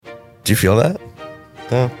Do you feel that?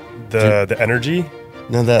 No. The energy?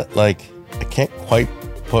 No, that like I can't quite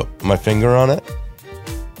put my finger on it,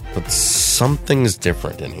 but something's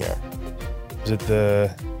different in here. Is it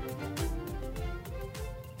the?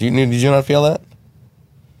 Did you not feel that?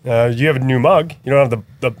 You have a new mug. You don't have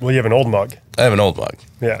you have an old mug. I have an old mug.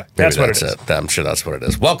 Yeah, that's what it is. I'm sure that's what it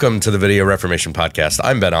is. Welcome to the Video Reformation Podcast.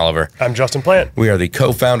 I'm Ben Oliver. I'm Justin Plant. We are the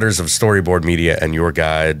co-founders of Storyboard Media and your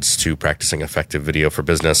guides to practicing effective video for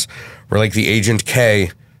business. We're like the Agent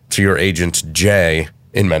K to your Agent J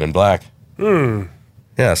in Men in Black.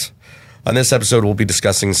 Yes. On this episode, we'll be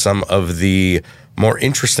discussing some of the more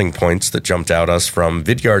interesting points that jumped out us from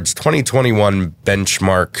Vidyard's 2021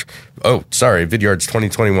 Vidyard's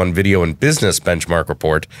 2021 Video and Business Benchmark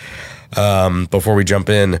Report. Before we jump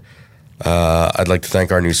in, I'd like to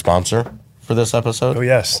thank our new sponsor for this episode. Oh,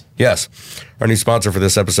 yes. Yes. Our new sponsor for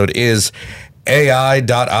this episode is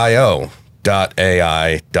ai.io.ai.org.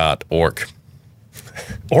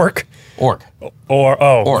 Orc? Org.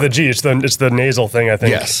 The G. It's the nasal thing, I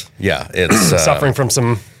think. Yes. Yeah. It's suffering from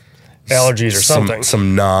some allergies or something.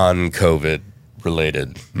 Some non-COVID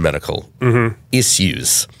related medical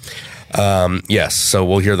issues. Yes. So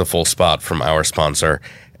we'll hear the full spot from our sponsor,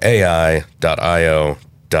 ai.io.ai.org.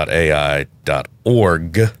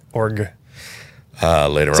 Org.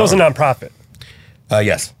 Later on. So it's a nonprofit.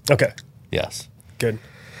 Yes. Okay. Yes. Good.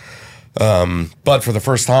 But for the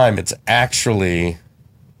first time, it's actually,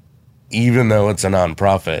 even though it's a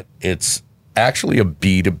nonprofit, it's actually a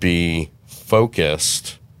B2B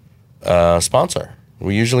focused sponsor.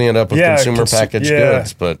 We usually end up with consumer packaged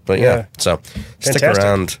goods, but yeah. So stick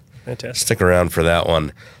around. Fantastic. Stick around for that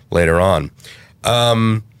one later on.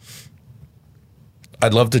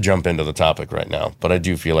 I'd love to jump into the topic right now, but I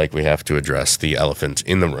do feel like we have to address the elephant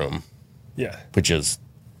in the room. Yeah. Which is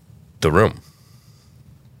the room.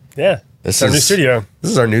 Yeah. This is our new studio. This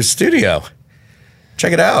is our new studio.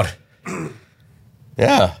 Check it out.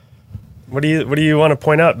 Yeah. What do you want to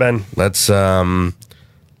point out, Ben? Let's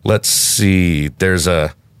see. There's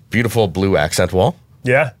a beautiful blue accent wall.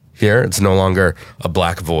 Yeah. Here. It's no longer a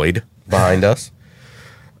black void behind us.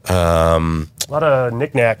 A lot of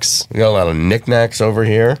knickknacks. We got a lot of knickknacks over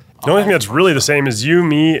here. The only thing that's really the same is you,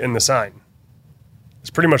 me, and the sign. It's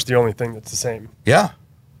pretty much the only thing that's the same. Yeah.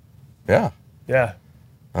 Yeah. Yeah.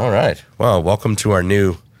 All right. Well, welcome to our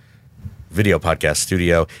new video podcast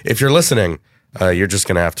studio. If you're listening, you're just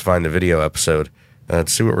going to have to find the video episode to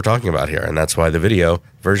see what we're talking about here. And that's why the video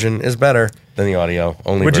version is better than the audio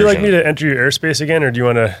only Would version. you like me to enter your airspace again, or do you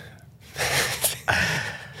want to...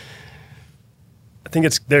 I think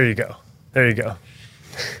it's... There you go. There you go.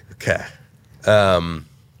 Okay.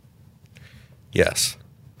 Yes.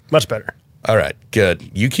 Much better. All right. Good.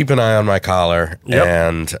 You keep an eye on my collar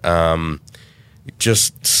and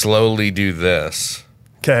just slowly do this.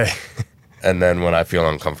 Okay. And then when I feel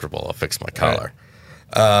uncomfortable, I'll fix my collar.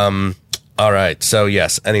 All right. So,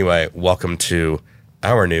 yes. Anyway, welcome to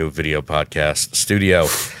our new video podcast studio.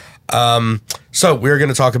 So we're going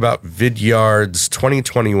to talk about Vidyard's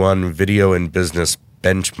 2021 Video and Business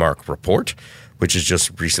Benchmark Report, which has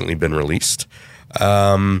just recently been released.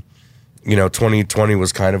 2020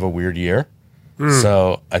 was kind of a weird year.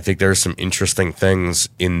 So I think there's some interesting things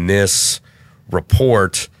in this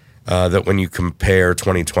report that when you compare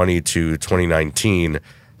 2020 to 2019,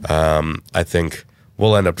 I think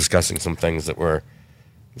we'll end up discussing some things that are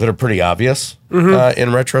pretty obvious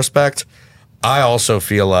in retrospect. I also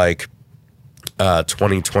feel like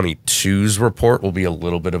 2022's report will be a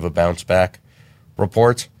little bit of a bounce back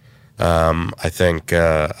report. I think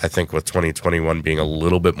with 2021 being a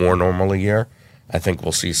little bit more normal a year, I think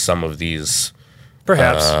we'll see some of these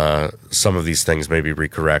some of these things maybe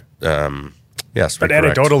recorrect. Yes, but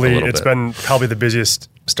anecdotally, it's been probably the busiest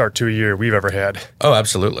start to a year we've ever had. Oh,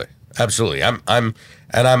 absolutely. I'm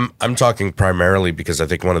talking primarily because I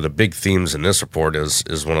think one of the big themes in this report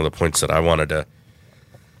is one of the points that I wanted to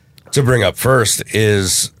bring up first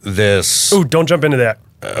is this. Oh, don't jump into that.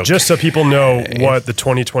 Okay. Just so people know what the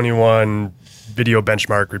 2021 Video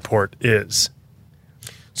Benchmark Report is.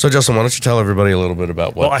 So, Justin, why don't you tell everybody a little bit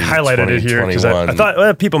about what? Well, I highlighted it here because I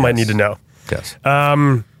thought people might need to know. Yes.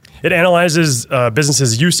 It analyzes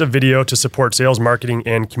businesses' use of video to support sales, marketing,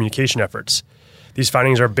 and communication efforts. These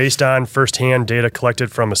findings are based on firsthand data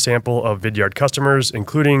collected from a sample of Vidyard customers,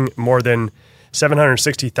 including more than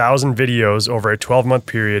 760,000 videos over a 12-month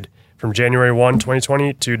period from January 1,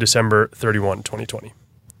 2020 to December 31, 2020.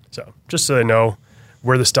 So just so they know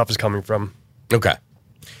where the stuff is coming from. Okay.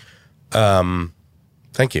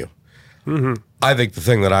 Thank you. I think the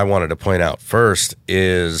thing that I wanted to point out first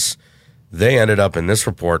is they ended up in this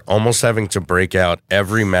report almost having to break out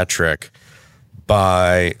every metric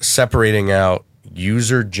by separating out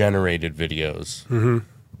user-generated videos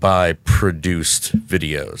by produced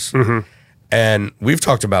videos. And we've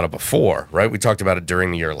talked about it before, right? We talked about it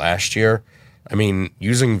during the year last year. I mean,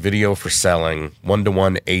 using video for selling,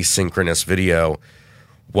 one-to-one asynchronous video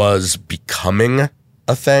was becoming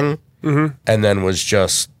a thing, and then was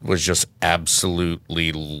just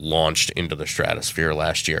absolutely launched into the stratosphere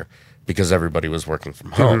last year because everybody was working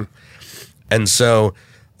from home. And so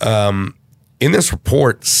in this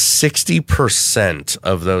report, 60%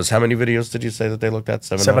 of those, how many videos did you say that they looked at?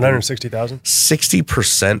 760,000.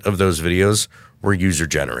 60% of those videos were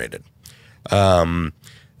user-generated.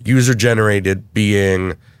 User-generated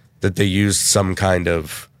being that they used some kind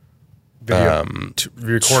of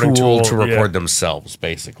recording tool to record themselves,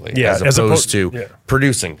 basically, as opposed to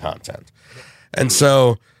producing content. And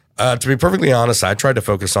so, to be perfectly honest, I tried to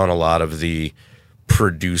focus on a lot of the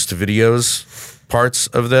produced videos parts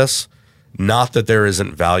of this. Not that there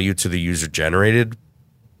isn't value to the user-generated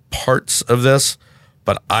parts of this,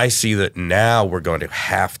 but I see that now we're going to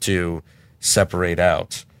have to separate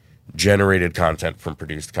out generated content from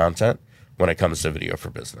produced content when it comes to video for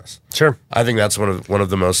business. Sure. I think that's one of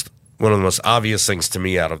the most obvious things to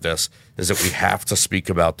me out of this is that we have to speak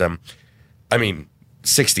about them. I mean,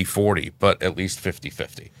 60-40, but at least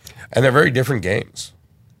 50-50. And they're very different games.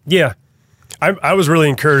 Yeah. I was really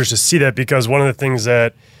encouraged to see that because one of the things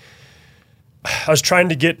that I was trying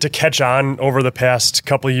to get to catch on over the past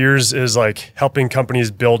couple of years is like helping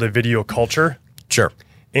companies build a video culture. Sure.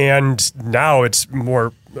 And now it's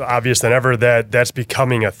more obvious than ever that that's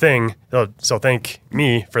becoming a thing. So thank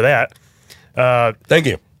me for that. Thank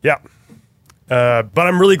you. Yeah. But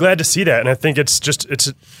I'm really glad to see that. And I think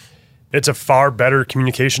it's a far better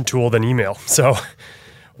communication tool than email. So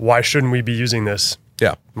why shouldn't we be using this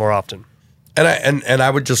more often? And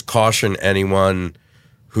I would just caution anyone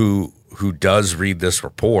who does read this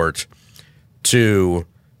report to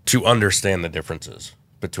understand the differences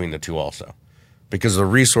between the two also, because the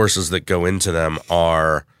resources that go into them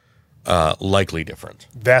are likely different,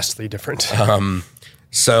 vastly different.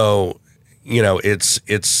 So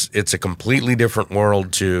it's a completely different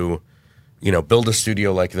world to build a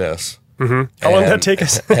studio like this. How long did that take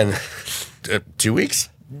us? And 2 weeks.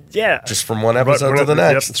 Yeah, just from one episode to the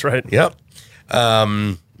next. Yep, that's right. Yep.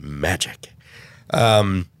 Magic.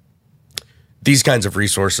 These kinds of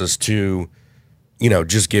resources to,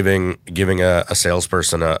 just giving a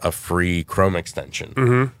salesperson a free Chrome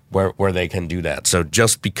extension where they can do that. So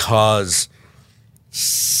just because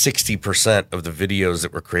 60% of the videos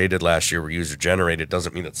that were created last year were user generated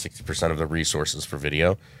doesn't mean that 60% of the resources for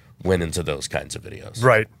video went into those kinds of videos.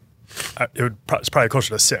 Right. It's probably closer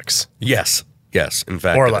to 6. Yes. In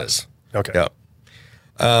fact, more or it less. is. Okay. Yeah.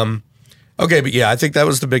 Okay, but yeah, I think that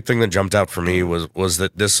was the big thing that jumped out for me was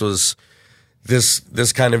that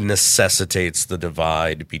this kind of necessitates the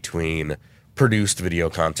divide between produced video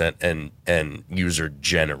content and user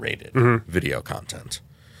generated video content.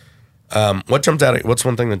 What's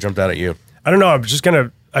one thing that jumped out at you? I don't know. I'm just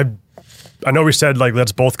gonna. I know we said like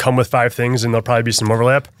let's both come with 5 things, and there'll probably be some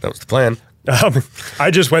overlap. That was the plan. I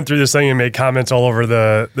just went through this thing and made comments all over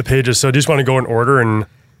the pages. So do you just want to go in order and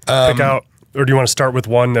pick out, or do you want to start with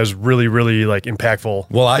one that's really, really like impactful?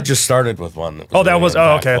 Well, I just started with one. Okay.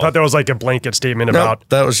 I thought that was like a blanket statement about.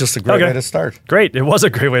 That was just a great way to start. Great. It was a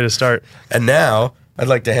great way to start. And now I'd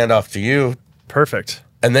like to hand off to you. Perfect.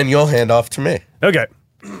 And then you'll hand off to me. Okay.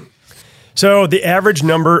 So the average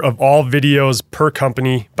number of all videos per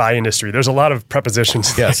company by industry. There's a lot of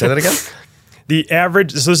prepositions. Yeah, say that again. The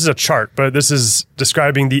average, so this is a chart, but this is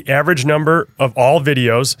describing the average number of all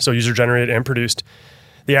videos, so user-generated and produced,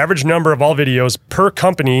 the average number of all videos per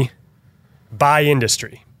company by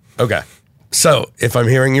industry. Okay. So if I'm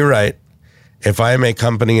hearing you right, if I am a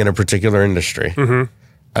company in a particular industry,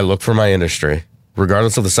 I look for my industry,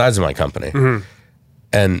 regardless of the size of my company,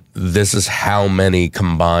 and this is how many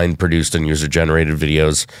combined produced and user-generated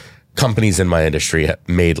videos companies in my industry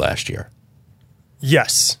made last year.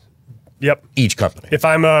 Yes. Yep. Each company. If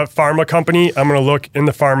I'm a pharma company, I'm going to look in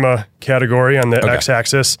the pharma category on the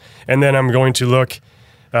x-axis, and then I'm going to look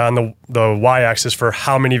on the y-axis for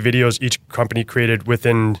how many videos each company created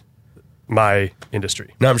within my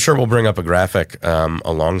industry. Now, I'm sure we'll bring up a graphic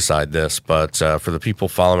alongside this, but for the people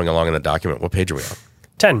following along in the document, what page are we on?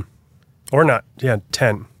 10. Or not. Yeah,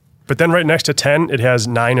 10. But then right next to 10, it has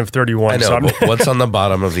 9 of 31. I know, but what's on the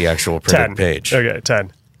bottom of the actual printed 10. page? Okay,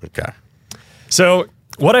 10. Okay. So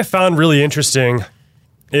what I found really interesting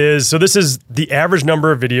is, so this is the average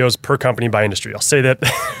number of videos per company by industry. I'll say that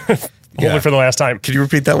hopefully for the last time. Could you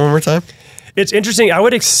repeat that one more time? It's interesting. I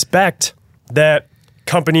would expect that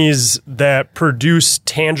companies that produce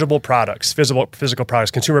tangible products, physical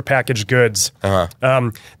products, consumer packaged goods,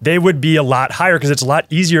 they would be a lot higher because it's a lot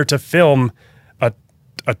easier to film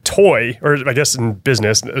a toy, or I guess in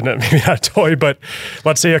business, maybe not a toy, but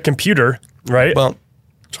let's say a computer, right? Well,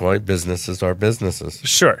 toy businesses are businesses.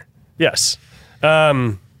 Sure. Yes.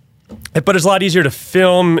 But it's a lot easier to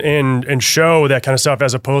film and show that kind of stuff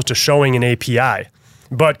as opposed to showing an API.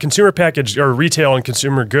 But consumer packaged or retail and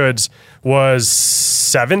consumer goods was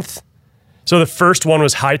 7th. So the first one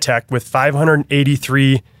was high tech with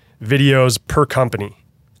 583 videos per company.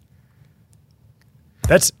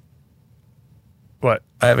 That's what?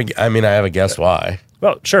 I have a guess why.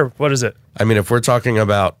 Well, sure. What is it? I mean, if we're talking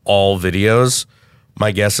about all videos,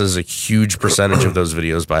 my guess is a huge percentage of those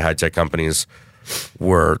videos by high-tech companies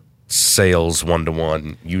were sales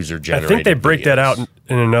one-to-one, user-generated I think they break videos. that out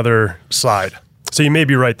in another slide. So you may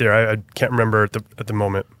be right there. I can't remember at the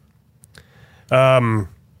moment. But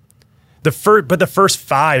the first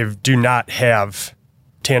 5 do not have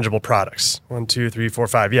tangible products. 1, 2, 3, 4,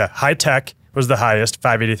 5. Yeah, high tech was the highest,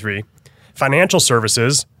 583. Financial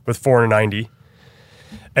services with 490.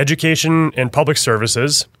 Education and public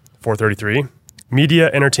services, 433. Media,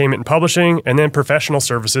 entertainment, and publishing, and then professional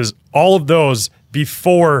services. All of those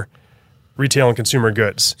before retail and consumer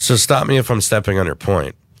goods. So stop me if I'm stepping on your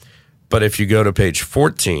point. But if you go to page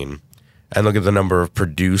 14 and look at the number of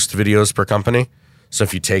produced videos per company, so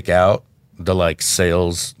if you take out the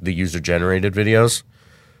sales, the user-generated videos,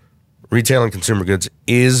 retail and consumer goods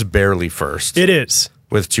is barely first. It is.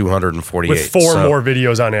 With 248. With 4 more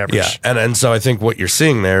videos on average. Yeah, and so I think what you're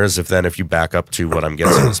seeing there is if you back up to what I'm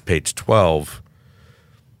guessing is page 12,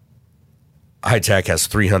 high tech has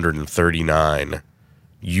 339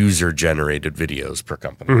 user-generated videos per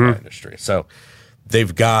company in the industry. So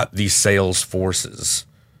they've got these sales forces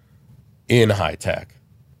in high tech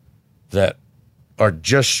that are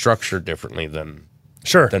just structured differently than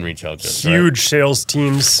retail goods. Huge sales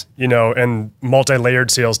teams, and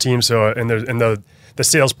multi-layered sales teams. So and the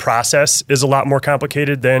sales process is a lot more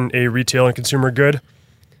complicated than a retail and consumer good.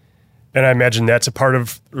 And I imagine that's a part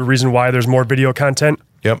of the reason why there's more video content.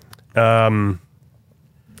 Yep.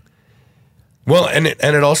 Well, and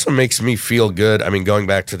it also makes me feel good. I mean, going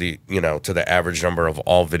back to the average number of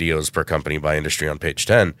all videos per company by industry on page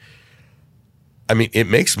 10, I mean, it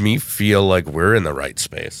makes me feel like we're in the right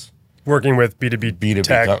space. Working with B2B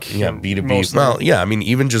tech. B2B. Well, yeah, I mean,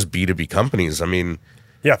 even just B2B companies. I mean,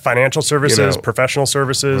 yeah, financial services, professional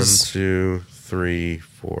services. 1, 2, 3,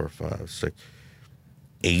 4, 5, 6,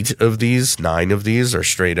 8 of these, 9 of these are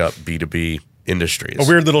straight up B2B industries. A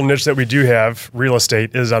weird little niche that we do have, real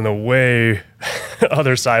estate, is on the way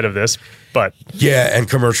other side of this, but yeah, and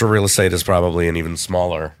commercial real estate is probably an even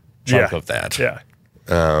smaller chunk of that. Yeah.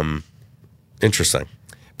 Interesting.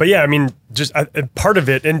 But yeah, I mean, just part of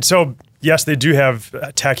it, and so yes, they do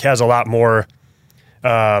have tech has a lot more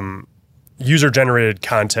user-generated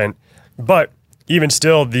content, but even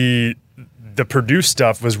still, the produced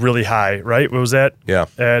stuff was really high, right? What was that? Yeah.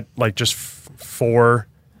 At just 4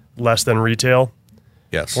 less than retail.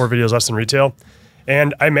 Yes. 4 videos less than retail.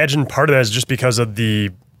 And I imagine part of that is just because of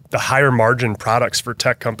the higher margin products for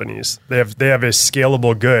tech companies. They have a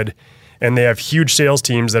scalable good, and they have huge sales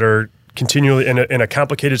teams that are continually in a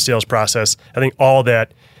complicated sales process. I think all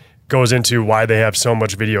that goes into why they have so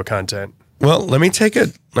much video content. Well, let me take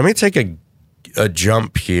a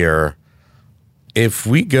jump here. If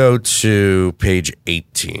we go to page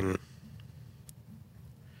 18,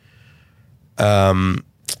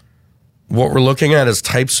 what we're looking at is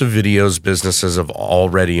types of videos businesses have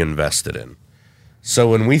already invested in. So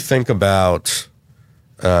when we think about,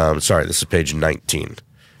 this is page 19.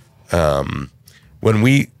 When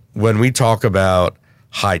we talk about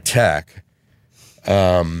high tech,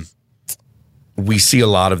 we see a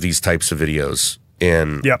lot of these types of videos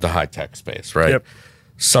in the high tech space, right? Yep.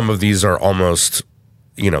 Some of these are almost,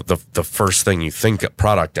 the first thing you think of,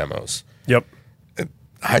 product demos. Yep.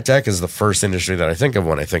 High tech is the first industry that I think of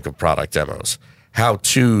when I think of product demos.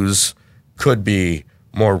 How-tos could be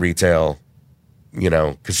more retail,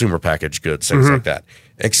 consumer packaged goods, things like that.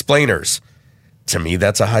 Explainers, to me,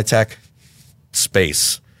 that's a high tech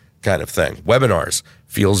space kind of thing. Webinars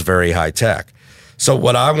feels very high tech. So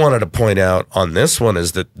what I wanted to point out on this one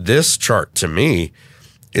is that this chart to me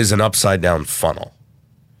is an upside down funnel.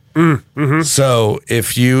 Mm-hmm. So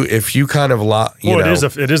if you kind of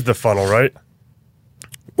it is the funnel, right?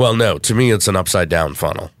 Well, no, to me it's an upside down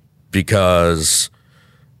funnel because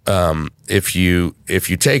if you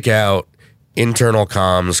take out internal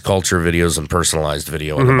comms, culture videos, and personalized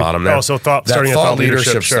video on the bottom there, Starting thought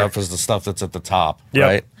leadership stuff is the stuff that's at the top, Yep.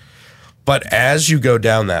 right? But as you go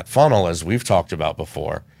down that funnel, as we've talked about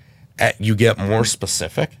before, you get more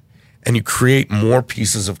specific and you create more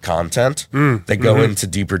pieces of content that go into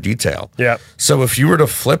deeper detail. Yeah. So if you were to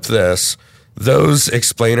flip this, those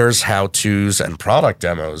explainers, how-tos, and product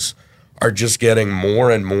demos are just getting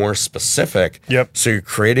more and more specific. Yep. So you're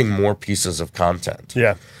creating more pieces of content.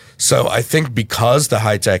 Yeah. So I think because the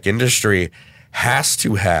high-tech industry has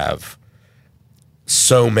to have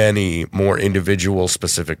so many more individual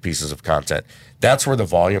specific pieces of content, that's where the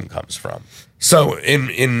volume comes from. So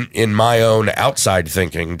in my own outside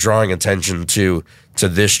thinking, drawing attention to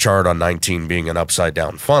this chart on 19 being an upside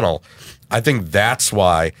down funnel, I think that's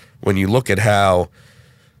why when you look at how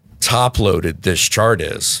top loaded this chart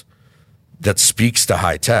is, that speaks to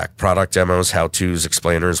high tech, product demos, how-tos,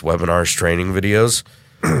 explainers, webinars, training videos,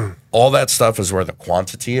 all that stuff is where the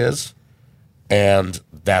quantity is. And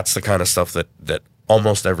that's the kind of stuff that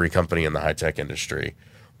almost every company in the high tech industry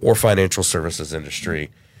or financial services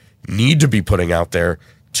industry need to be putting out there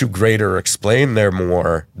to greater explain their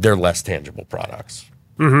less tangible products.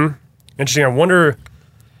 Interesting. I wonder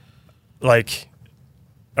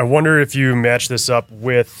if you match this up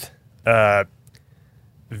with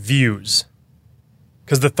views,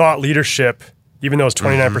 because the thought leadership, even though it's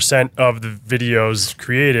 29% of the videos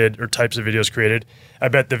created or types of videos created, I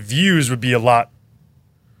bet the views would be a lot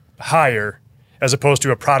higher as opposed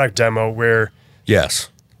to a product demo where yes,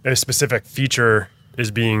 a specific feature is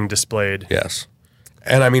being displayed. Yes.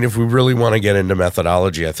 And I mean, if we really want to get into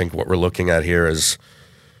methodology, I think what we're looking at here is,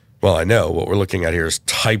 well, I know what we're looking at here is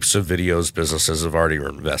types of videos businesses have already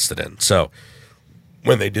invested in. So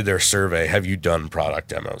when they did their survey, have you done product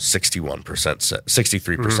demos? 61% said,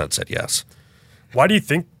 63% said yes. Why do you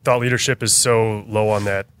think thought leadership is so low on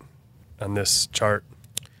this chart?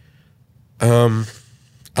 I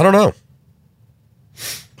don't know.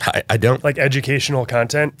 I don't. Like educational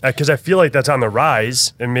content? Because I feel like that's on the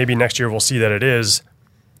rise, and maybe next year we'll see that it is.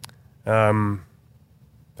 I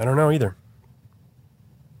don't know either.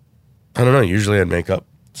 I don't know. Usually I'd make up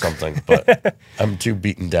something, but I'm too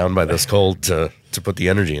beaten down by this cold to put the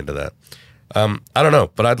energy into that. I don't know,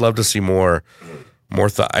 but I'd love to see more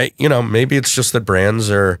thought. Maybe it's just that brands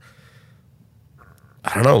are,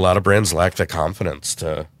 I don't know, a lot of brands lack the confidence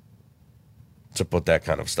to put that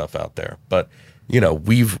kind of stuff out there. But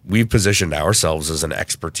we've positioned ourselves as an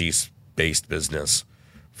expertise-based business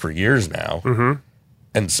for years now.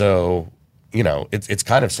 And so, it's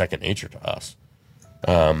kind of second nature to us.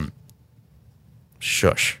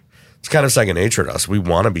 It's kind of second nature to us. We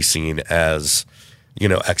want to be seen as,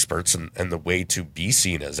 experts, and the way to be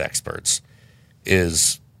seen as experts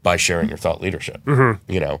is by sharing your thought leadership,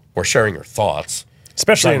 or sharing your thoughts,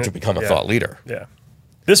 especially to become a thought leader. Yeah.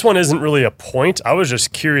 This one isn't really a point. I was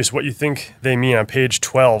just curious what you think they mean on page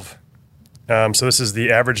 12. So this is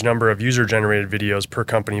the average number of user-generated videos per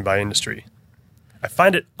company by industry. I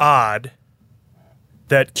find it odd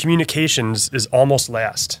that communications is almost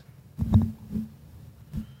last.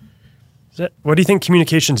 What do you think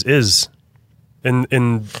communications is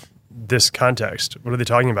in this context? What are they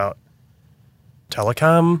talking about?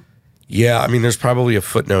 Telecom? Yeah, I mean, there's probably a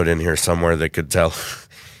footnote in here somewhere that could tell...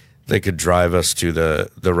 They could drive us to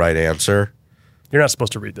the right answer. You're not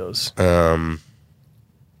supposed to read those.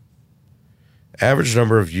 Average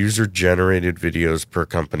number of user-generated videos per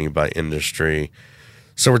company by industry.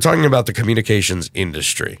 So we're talking about the communications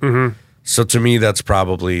industry. So to me, that's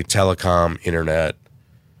probably telecom, internet.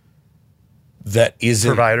 That isn't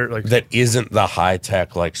provider, that isn't the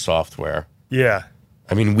high-tech like software. Yeah.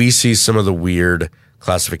 I mean, we see some of the weird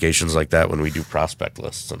classifications like that when we do prospect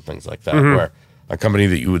lists and things like that, where a company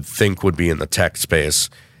that you would think would be in the tech space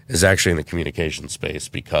is actually in the communication space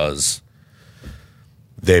because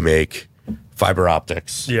they make fiber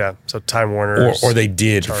optics. Yeah, so Time Warner. Or they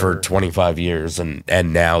did Charter. for 25 years, and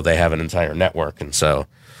now they have an entire network. And so,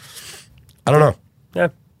 I don't know. Yeah.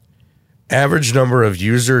 Average number of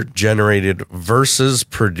user-generated versus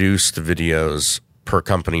produced videos per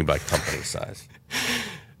company by company size.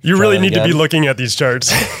 You really need to be looking at these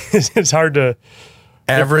charts. It's hard to...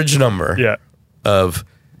 Average number. Yeah. Of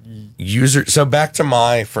user. So back to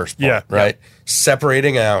my first point, right? Yeah.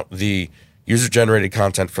 Separating out the user-generated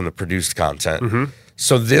content from the produced content.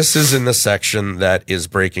 So this is in the section that is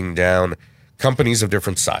breaking down companies of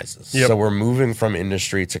different sizes. So we're moving from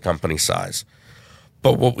industry to company size.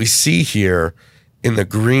 But what we see here in the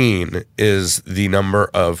green is the number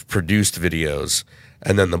of produced videos,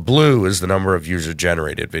 and then the blue is the number of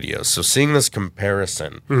user-generated videos. So seeing this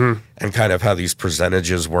comparison and kind of how these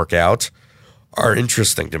percentages work out are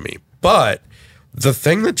interesting to me. But The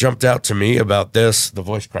thing that jumped out to me about this, the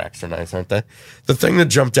voice cracks are nice, aren't they? The thing that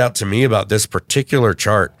jumped out to me about this particular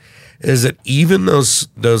chart is that even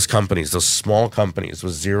those companies, those small companies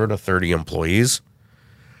with 0 to 30 employees,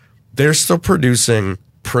 they're still producing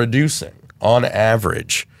on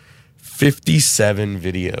average 57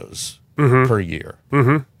 videos per year.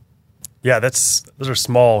 Mm-hmm. Yeah, those are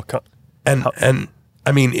small. And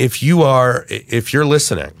I mean, if you're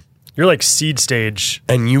listening, you're like seed stage,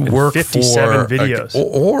 and you work 57 for videos,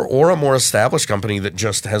 or a more established company that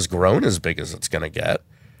just has grown as big as it's going to get,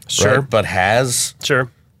 sure, right? But has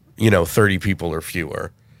 30 people or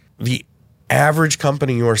fewer. The average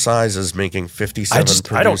company your size is making 57 produced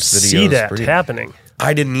videos. I don't see that happening.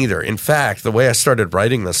 I didn't either. In fact, the way I started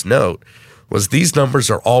writing this note was these numbers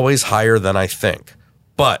are always higher than I think.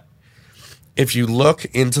 But if you look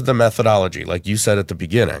into the methodology, like you said at the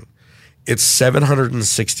beginning, it's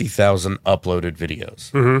 760,000 uploaded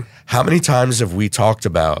videos. Mm-hmm. How many times have we talked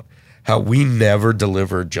about how we never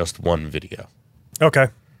delivered just one video? Okay.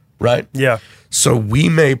 Right? Yeah. So we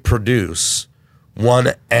may produce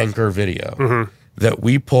one anchor video that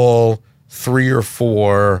we pull 3 or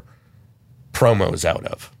 4 promos out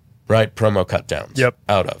of, right? Promo cut downs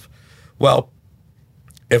out of. Well,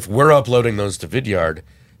 if we're uploading those to Vidyard,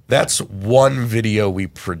 that's one video we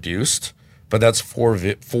produced, but that's 4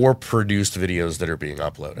 produced videos that are being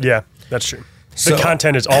uploaded. Yeah, that's true. So, the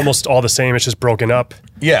content is almost all the same. It's just broken up.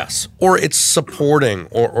 Yes. Or it's supporting,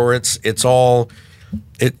 or it's all...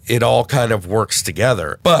 It all kind of works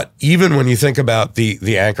together. But even when you think about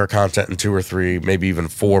the anchor content in 2 or 3, maybe even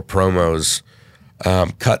 4 promos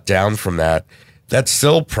cut down from that, that's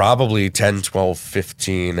still probably 10, 12,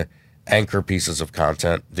 15 anchor pieces of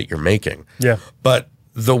content that you're making. Yeah. But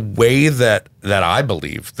the way that I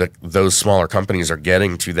believe that those smaller companies are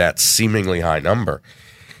getting to that seemingly high number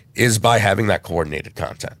is by having that coordinated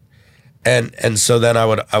content. And so then I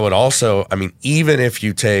would also, I mean, even if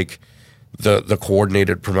you take the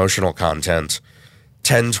coordinated promotional content,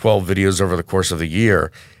 10, 12 videos over the course of the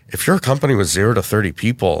year, if you're a company with 0 to 30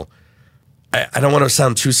 people, I don't want to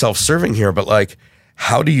sound too self-serving here, but like,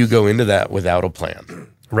 how do you go into that without a plan?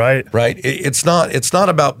 Right. Right. It's not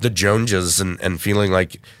about the Joneses and feeling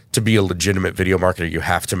like to be a legitimate video marketer, you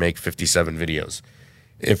have to make 57 videos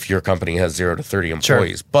if your company has 0 to 30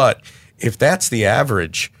 employees. Sure. But if that's the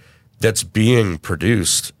average that's being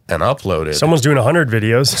produced and uploaded. Someone's doing 100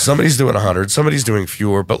 videos. Somebody's doing 100. Somebody's doing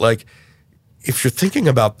fewer. But like, if you're thinking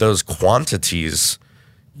about those quantities,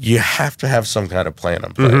 you have to have some kind of plan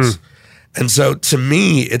in place. And so to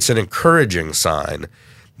me, it's an encouraging sign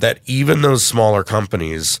that even those smaller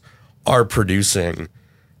companies are producing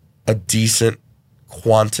a decent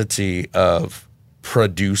quantity of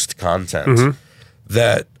produced content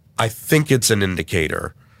that I think it's an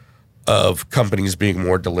indicator of companies being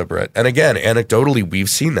more deliberate. And again, anecdotally, we've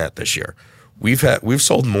seen that this year. We've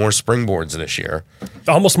sold more springboards this year.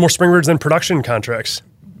 Almost more springboards than production contracts.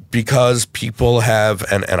 Because people have,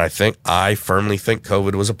 and I firmly think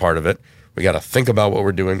COVID was a part of it. We got to think about what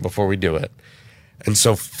we're doing before we do it. And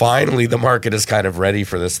so finally the market is kind of ready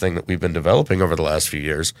for this thing that we've been developing over the last few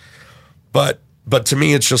years. But to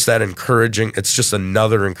me, it's just that encouraging, it's just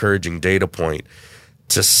another encouraging data point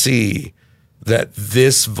to see that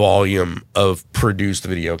this volume of produced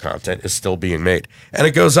video content is still being made. And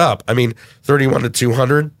it goes up. I mean, 31 to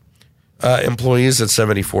 200 employees, it's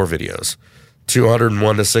 74 videos.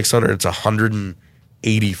 201 to 600, it's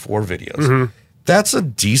 184 videos.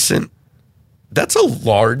 That's a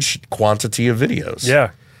large quantity of videos.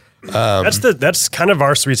 Yeah. That's kind of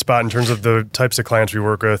our sweet spot in terms of the types of clients we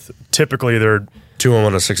work with. Typically, they're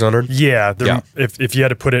 201 to 600. Yeah. If you had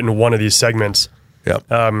to put it in one of these segments. Yeah.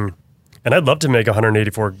 And I'd love to make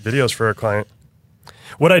 184 videos for a client.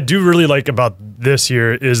 What I do really like about this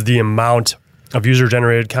year is the amount of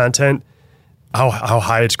user-generated content, how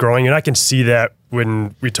high it's growing. And I can see that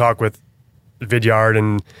when we talk with Vidyard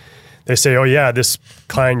and they say, oh yeah, this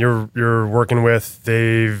client you're working with,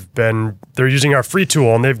 they're using our free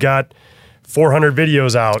tool and they've got 400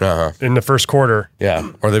 videos out in the first quarter.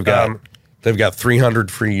 Yeah. Or they've got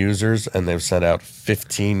 300 free users and they've sent out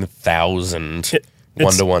 15,000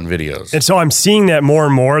 one-to-one videos. And so I'm seeing that more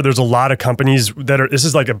and more. There's a lot of companies this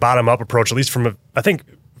is like a bottom-up approach, at least I think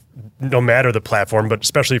no matter the platform, but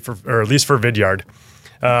especially or at least for Vidyard.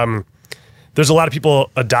 There's a lot of people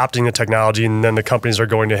adopting the technology and then the companies are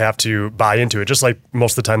going to have to buy into it, just like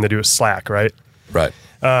most of the time they do with Slack, right? Right.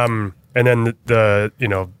 And then the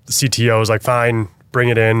CTO is like, fine, bring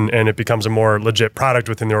it in, and it becomes a more legit product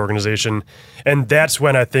within the organization. And that's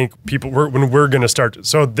when I think when we're going to start.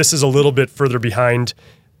 So this is a little bit further behind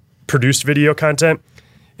produced video content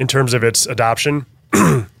in terms of its adoption.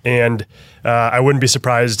 And I wouldn't be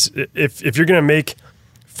surprised if you're going to make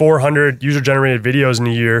 400 user-generated videos in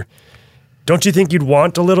a year. Don't you think you'd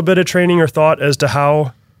want a little bit of training or thought as to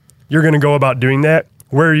how you're going to go about doing that?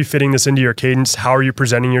 Where are you fitting this into your cadence? How are you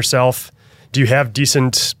presenting yourself? Do you have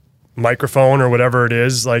decent microphone or whatever it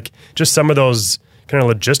is? Like just some of those kind of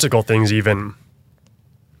logistical things even.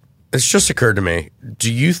 It's just occurred to me.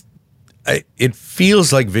 It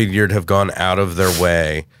feels like Vidyard have gone out of their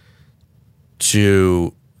way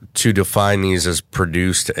to define these as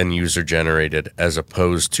produced and user generated as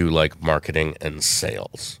opposed to like marketing and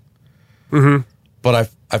sales. Mm-hmm. But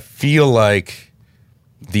I feel like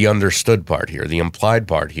the understood part here, the implied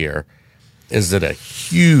part here, is that a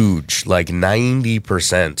huge, like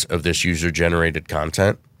 90% of this user generated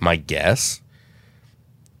content, my guess,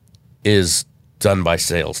 is done by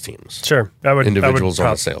sales teams. Sure. Individuals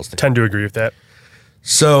on the sales team. Tend to agree with that.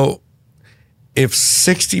 So if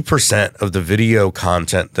 60% of the video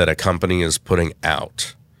content that a company is putting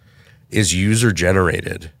out is user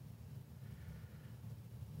generated,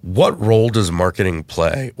 what role does marketing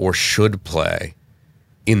play or should play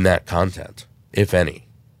in that content, if any?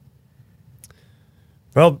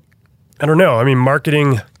 Well, I don't know. I mean,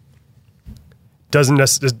 marketing doesn't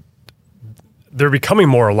necessarily, they're becoming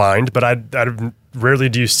more aligned, but I rarely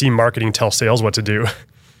do you see marketing tell sales what to do.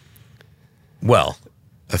 Well,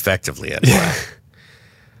 effectively anyway.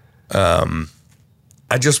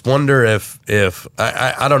 I just wonder if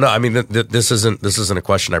I don't know. I mean, this isn't a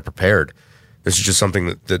question I prepared. This is just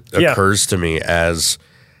something that occurs to me as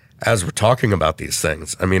we're talking about these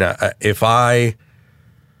things. I mean,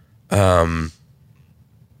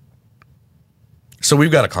 so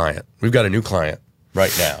we've got a new client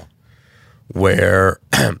right now where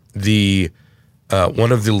the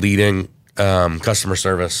one of the leading customer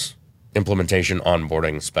service implementation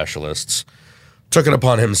onboarding specialists took it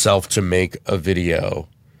upon himself to make a video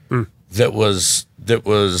that was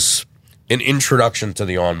an introduction to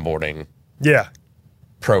the onboarding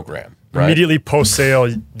program. Right? Immediately post sale,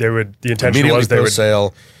 the intention was they would post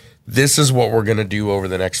sale. This is what we're going to do over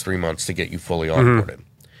the next 3 months to get you fully onboarded.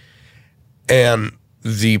 And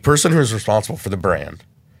the person who's responsible for the brand,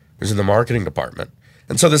 who's in the marketing department,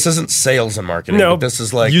 and so this isn't sales and marketing. No, but this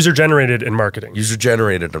is like user generated in marketing. User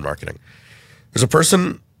generated in marketing. There's a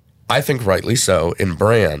person, I think rightly so, in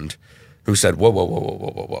brand who said,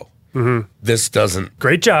 whoa. This doesn't.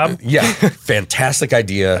 Great job. Yeah, fantastic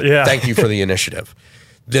idea. Yeah. Thank you for the initiative.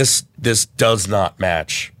 This does not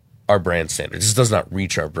match our brand standards. This does not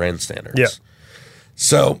reach our brand standards. Yeah.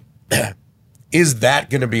 So is that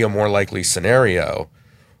going to be a more likely scenario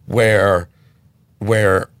where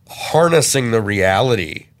harnessing the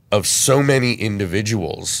reality of so many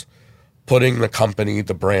individuals putting the company,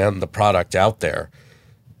 the brand, the product out there,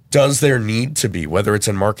 does there need to be, whether it's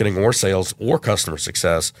in marketing or sales or customer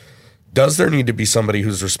success, does there need to be somebody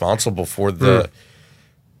who's responsible for the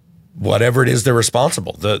whatever it is they're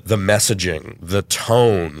responsible, the messaging, the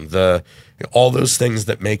tone, all those things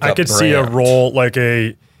that make up I could brand. see a role like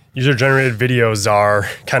a user-generated video czar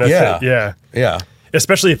kind of thing. Yeah.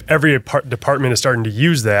 Especially if every department is starting to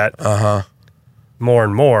use that more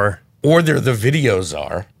and more. Or they're the video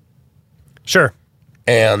czar. Sure.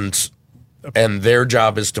 And their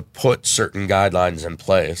job is to put certain guidelines in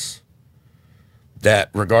place that,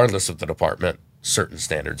 regardless of the department, certain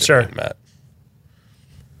standards are being met.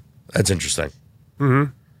 That's interesting.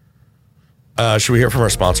 Should we hear from our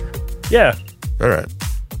sponsor? Yeah. All right.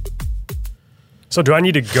 So do I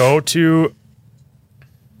need to go to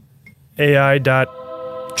AI.io?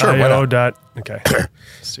 Sure, why not? Okay.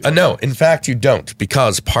 No, in fact, you don't,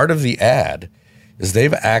 because part of the ad is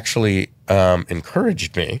they've actually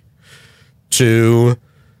encouraged me to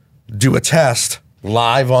do a test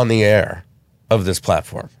live on the air of this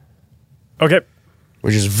platform. Okay.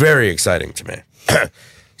 Which is very exciting to me.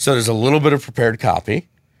 So there's a little bit of prepared copy,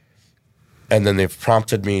 and then they've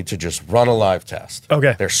prompted me to just run a live test.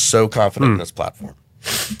 Okay. They're so confident in this platform.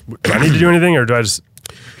 Do I need to do anything, or do I just...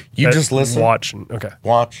 You just listen. Watch.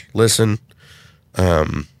 Watch, listen.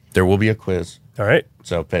 There will be a quiz. All right.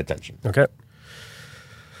 So pay attention. Okay.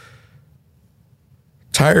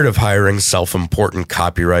 Tired of hiring self-important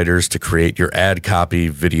copywriters to create your ad copy,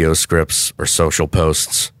 video scripts, or social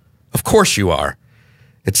posts? Of course you are.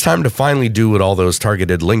 It's time to finally do what all those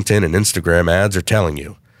targeted LinkedIn and Instagram ads are telling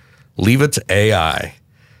you. Leave it to AI.io.org.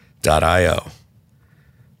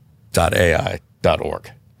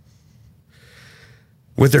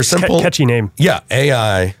 With their simple... Catchy name. Yeah,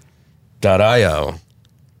 AI.io.ai.org.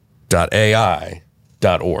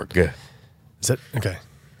 Is that... Okay.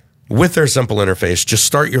 With their simple interface, just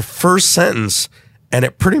start your first sentence, and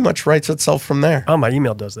it pretty much writes itself from there. Oh, my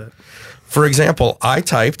email does that. For example, I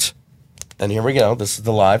typed, and here we go. This is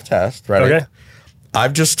the live test, right? Okay.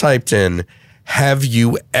 I've just typed in, have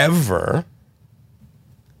you ever...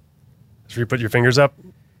 Should you put your fingers up?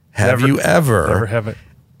 Have you ever... Never have it.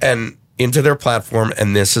 And into their platform,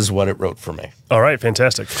 and this is what it wrote for me. All right,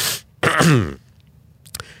 fantastic.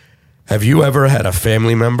 Have you ever had a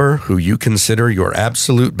family member who you consider your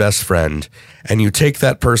absolute best friend, and you take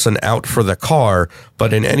that person out for the car,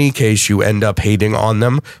 but in any case you end up hating on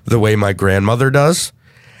them the way my grandmother does?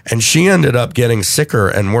 And she ended up getting sicker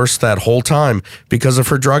and worse that whole time because of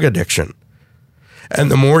her drug addiction.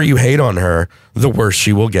 And the more you hate on her, the worse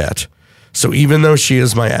she will get. So even though she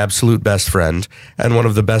is my absolute best friend and one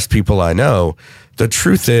of the best people I know, the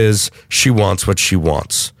truth is she wants what she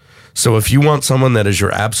wants. So if you want someone that is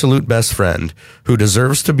your absolute best friend who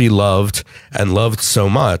deserves to be loved and loved so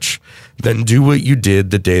much, then do what you did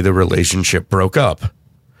the day the relationship broke up.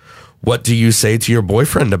 What do you say to your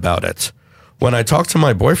boyfriend about it? When I talk to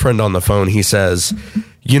my boyfriend on the phone, he says,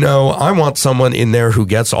 you know, I want someone in there who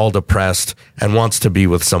gets all depressed and wants to be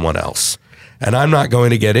with someone else. And I'm not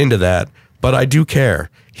going to get into that, but I do care.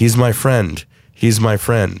 He's my friend. He's my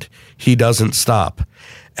friend. He doesn't stop.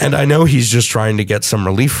 And I know he's just trying to get some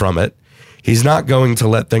relief from it. He's not going to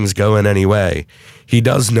let things go in any way. He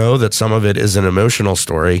does know that some of it is an emotional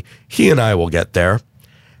story. He and I will get there.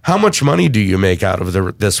 How much money do you make out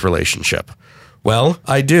of this relationship? Well,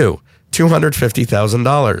 I do.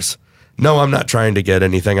 $250,000. No, I'm not trying to get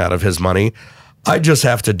anything out of his money. I just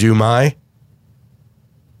have to do my...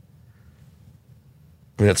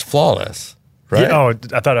 I mean, it's flawless. Right? Yeah, oh,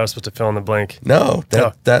 I thought I was supposed to fill in the blank. No,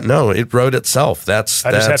 it wrote itself. I just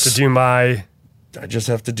have to do my. I just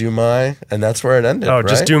have to do my, and that's where it ended. Oh, right?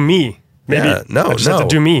 just do me. Maybe. Yeah, no, I just have to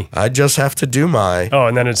do me. I just have to do my. Oh,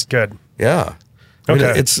 and then it's good. Yeah. Okay.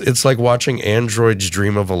 I mean, it's like watching androids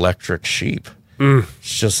dream of electric sheep.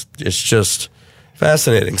 It's just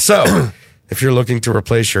fascinating. So, if you're looking to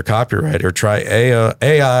replace your copywriter, try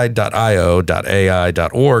ai.io.ai.org.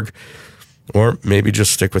 Or maybe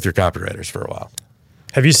just stick with your copywriters for a while.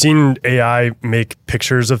 Have you seen AI make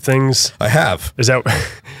pictures of things? I have.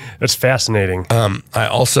 That's fascinating. I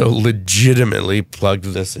also legitimately plugged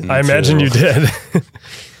this in. I imagine you did.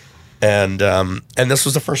 and this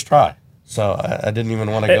was the first try. So I didn't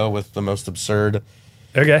even want to go with the most absurd.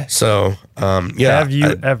 Okay. So, yeah. Have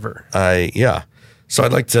you ever? Yeah. So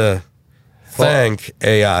I'd like to thank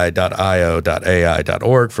ai.io.ai.org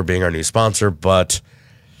for being our new sponsor, but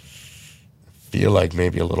feel like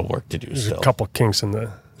maybe a little work to do. There's still. a couple kinks in the...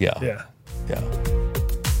 Yeah.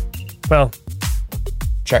 Well.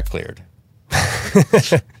 Check cleared.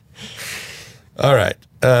 All right.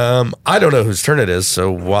 I don't know whose turn it is, so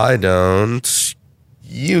why don't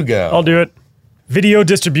you go? I'll do it. Video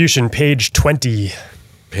distribution, page 20.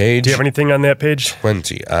 Do you have anything on that page?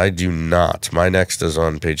 20. I do not. My next is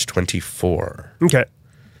on page 24. Okay.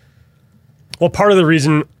 Well, part of the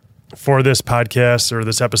reason for this podcast or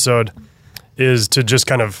this episode is to just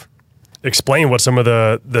kind of explain what some of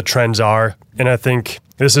the trends are. And I think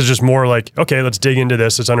this is just more like, okay, let's dig into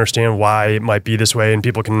this. Let's understand why it might be this way, and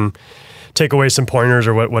people can take away some pointers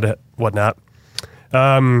or whatnot.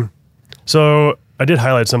 So I did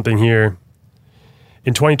highlight something here.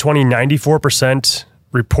 In 2020, 94%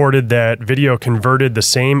 reported that video converted the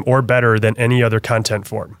same or better than any other content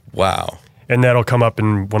form. Wow. And that'll come up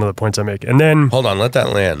in one of the points I make. And then... Hold on, let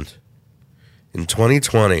that land. In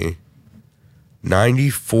 2020...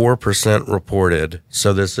 94% reported,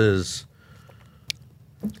 so this is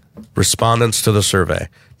respondents to the survey.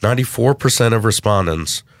 94% of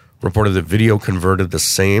respondents reported that video converted the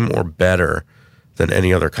same or better than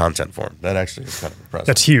any other content form. That actually is kind of impressive.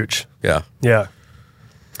 That's huge. Yeah. Yeah.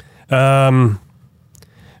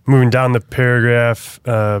 Moving down the paragraph,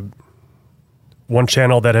 one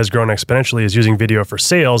channel that has grown exponentially is using video for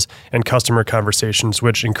sales and customer conversations,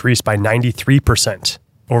 which increased by 93%.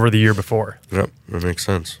 Over the year before. Yep, that makes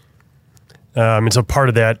sense. And so part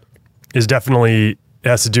of that is definitely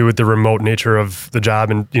has to do with the remote nature of the job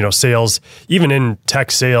and, sales. Even in tech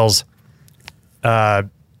sales, you're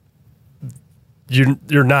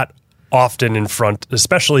not often in front,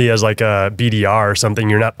 especially as like a BDR or something.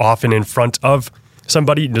 You're not often in front of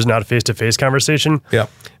somebody. There's not a face-to-face conversation. Yeah.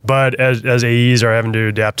 But as AEs are having to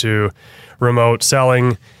adapt to remote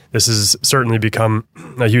selling, this has certainly become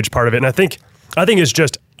a huge part of it. And I think it's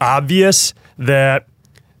just obvious that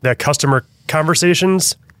customer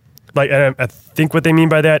conversations, and I think what they mean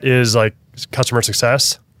by that is like customer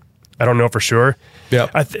success. I don't know for sure. Yeah,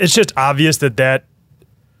 it's just obvious that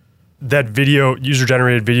video,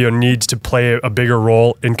 user-generated video, needs to play a bigger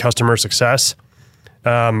role in customer success.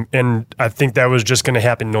 And I think that was just going to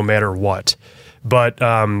happen no matter what.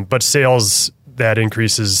 but sales, that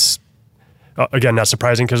increases, again, not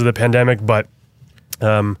surprising because of the pandemic, but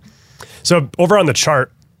so over on the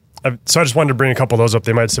chart, so I just wanted to bring a couple of those up.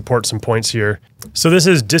 They might support some points here. So this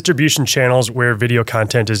is distribution channels where video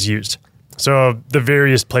content is used. So the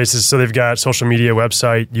various places, so they've got social media,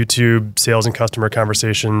 website, YouTube, sales and customer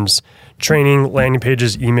conversations, training, landing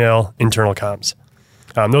pages, email, internal comms.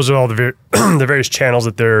 Those are all the various channels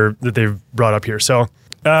that they've brought up here. So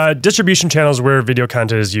distribution channels where video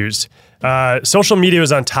content is used. Social media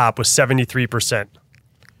was on top with 73%.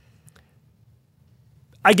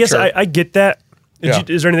 I guess sure. I get that.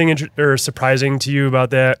 Is there anything surprising to you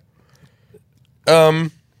about that?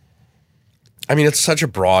 I mean, it's such a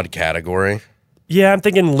broad category. Yeah, I'm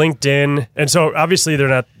thinking LinkedIn, and so obviously they're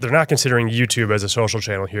not considering YouTube as a social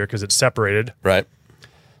channel here because it's separated. Right.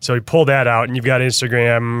 So you pull that out, and you've got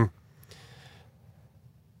Instagram,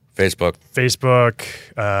 Facebook,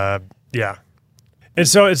 yeah. And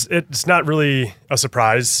so it's not really a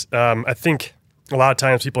surprise. I think a lot of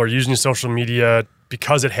times people are using social media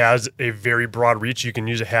because it has a very broad reach. You can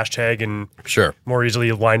use a hashtag and sure more easily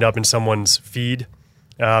wind up in someone's feed.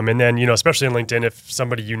 And then, especially on LinkedIn, if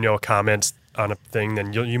somebody comments on a thing,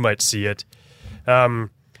 then you might see it.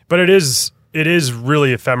 But it is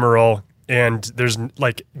really ephemeral, and there's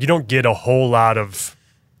you don't get a whole lot of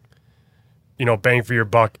bang for your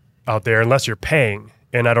buck out there unless you're paying,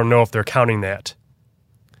 and I don't know if they're counting that.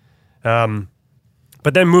 But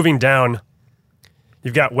then moving down,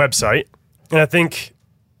 you've got website, and I think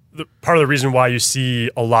part of the reason why you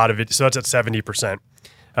see a lot of it, so that's at 70%.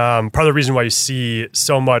 Part of the reason why you see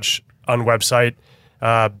so much on website,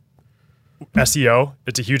 SEO,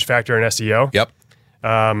 it's a huge factor in SEO. Yep.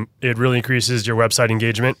 It really increases your website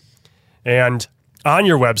engagement. And on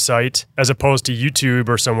your website, as opposed to YouTube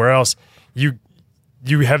or somewhere else, you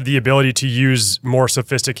have the ability to use more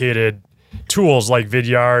sophisticated tools like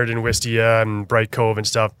Vidyard and Wistia and Bright Cove and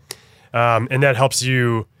stuff. And that helps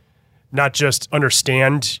you not just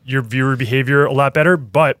understand your viewer behavior a lot better,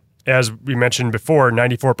 but as we mentioned before,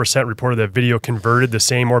 94% reported that video converted the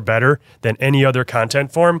same or better than any other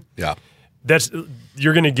content form. Yeah.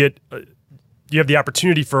 You're going to get, you have the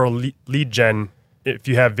opportunity for a lead gen if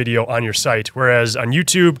you have video on your site. Whereas on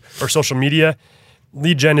YouTube or social media,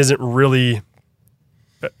 lead gen isn't really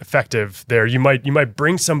effective there. You might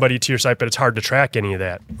bring somebody to your site, but it's hard to track any of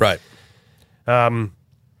that. Right. And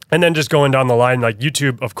then just going down the line, like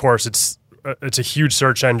YouTube, of course, it's a huge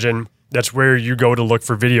search engine. That's where you go to look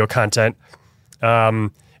for video content.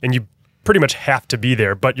 And you pretty much have to be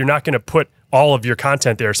there, but you're not going to put all of your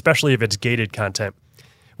content there, especially if it's gated content,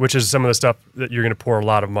 which is some of the stuff that you're going to pour a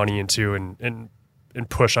lot of money into and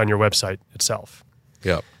push on your website itself.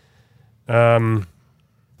 Yeah.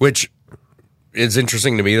 Which is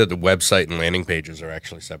interesting to me that the website and landing pages are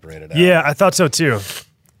actually separated out. Yeah, I thought so too.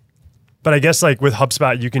 But I guess with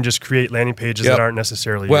HubSpot, you can just create landing pages that aren't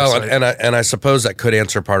necessarily well, and I suppose that could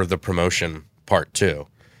answer part of the promotion part too.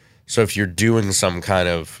 So if you're doing some kind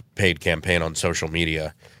of paid campaign on social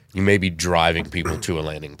media, you may be driving people to a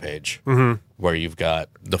landing page where you've got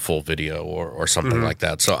the full video or something like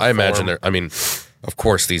that. So I imagine of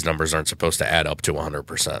course these numbers aren't supposed to add up to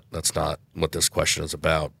 100%. That's not what this question is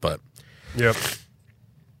about. But yep.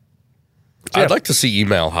 I'd like to see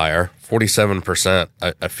email higher, 47%.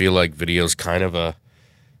 I feel like video's kind of a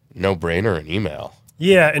no-brainer in email.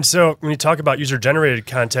 Yeah, and so when you talk about user-generated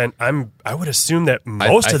content, I would assume that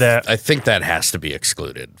most of that... I think that has to be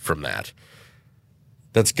excluded from that.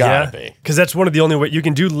 That's got to be. Because that's one of the only ways. You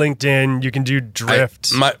can do LinkedIn, you can do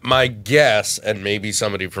Drift. My guess, and maybe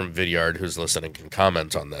somebody from Vidyard who's listening can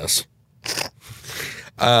comment on this,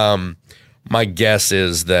 my guess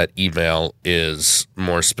is that email is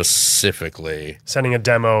more specifically... sending a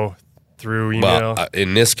demo through email. Well,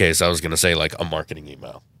 in this case, I was going to say a marketing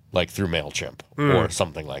email, through MailChimp or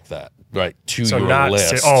something like that, right? To so your not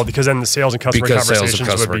list. because then the sales and customer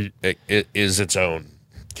conversations would be... It is its own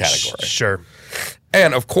category. Sure.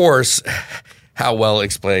 And of course, how well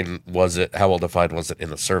explained was it, how well defined was it in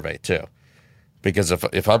the survey too? Because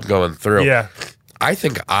if I'm going through... Yeah. I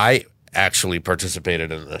think I actually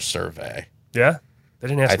participated in this survey. Yeah? They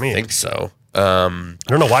didn't ask me. I think so. I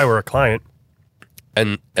don't know why we're a client.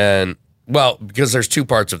 And well, because there's two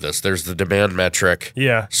parts of this. There's the demand metric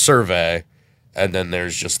survey, and then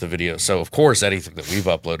there's just the video. So of course, anything that we've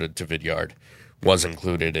uploaded to Vidyard was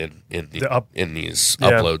included in these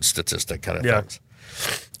upload statistic kind of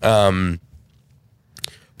things.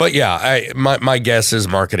 But yeah, my guess is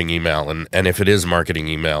marketing email, and if it is marketing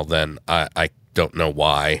email, then I don't know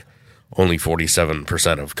why only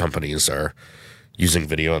 47% of companies are using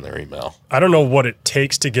video in their email. I don't know what it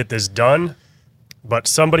takes to get this done, but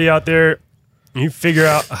somebody out there, You figure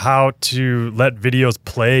out how to let videos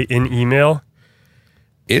play in email.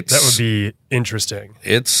 That would be interesting.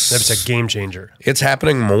 That's a game changer. It's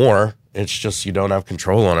happening more. It's just you don't have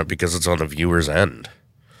control on it because it's on the viewer's end.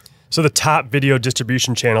 So the top video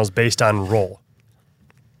distribution channels based on role.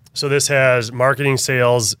 So this has marketing,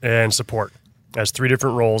 sales, and support. It has 3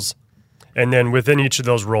 different roles. And then within each of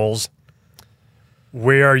those roles,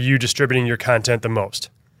 where are you distributing your content the most?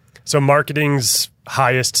 So marketing's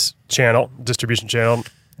highest distribution channel,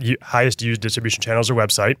 highest used distribution channel is their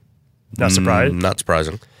website. Not surprised. Not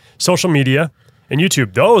surprising. Social media and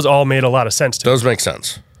YouTube. Those all made a lot of sense to me. Those make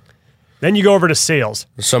sense. Then you go over to sales.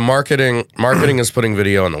 So marketing is putting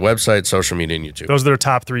video on the website, social media, and YouTube. Those are their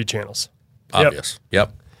top 3 channels. Obvious.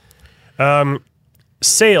 Yep.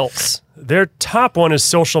 Sales. Their top one is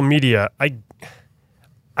social media. I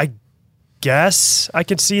guess I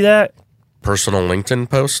could see that. Personal LinkedIn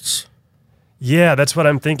posts? Yeah, that's what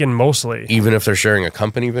I'm thinking mostly. Even if they're sharing a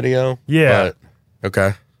company video? Yeah.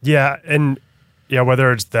 Okay. Yeah, and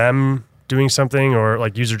whether it's them doing something or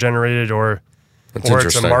like user generated or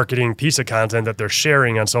it's a marketing piece of content that they're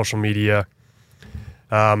sharing on social media.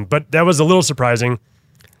 But that was a little surprising.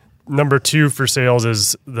 Number 2 for sales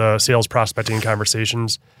is the sales prospecting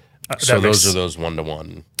conversations. So those are those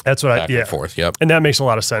one-to-one. That's what back and forth. Yep. And that makes a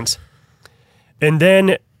lot of sense. And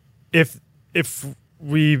then if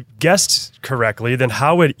we guessed correctly, then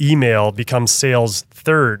how would email become sales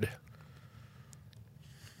 3rd?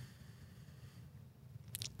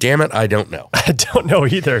 Damn it, I don't know. I don't know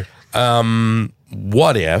either.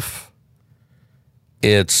 What if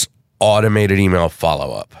it's automated email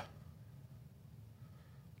follow-up?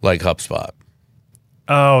 Like HubSpot.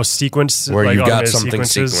 Oh, sequence. Where like you got something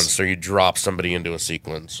sequences. sequenced, or you drop somebody into a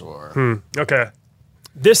sequence, or Okay.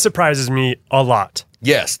 This surprises me a lot.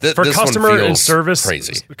 Yes, for this customer one feels and service,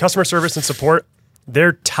 crazy. Customer service and support,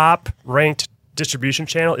 their top ranked distribution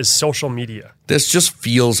channel is social media. This just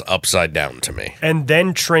feels upside down to me. And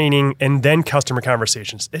then training, and then customer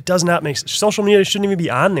conversations. It does not make sense. Social media shouldn't even be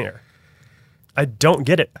on there. I don't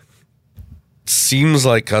get it. Seems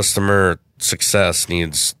like customer success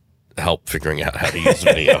needs help figuring out how to use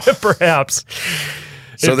video. Perhaps.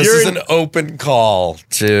 So this is an open call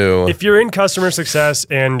to... If you're in customer success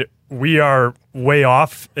and we are way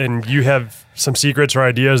off and you have some secrets or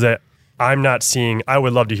ideas that I'm not seeing, I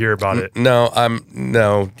would love to hear about it.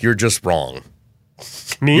 No, you're just wrong.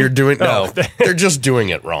 Me? You're doing... No, they're just doing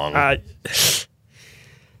it wrong. I'm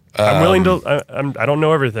willing to... I don't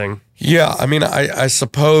know everything. Yeah, I mean, I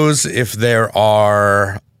suppose if there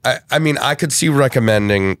are... I mean, I could see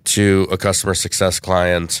recommending to a customer success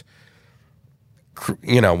client,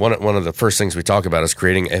 one of the first things we talk about is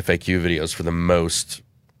creating FAQ videos for the most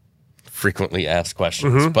frequently asked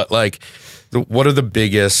questions. Mm-hmm. But like, what are the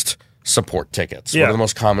biggest support tickets? Yeah. What are the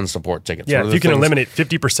most common support tickets? Yeah, if you can eliminate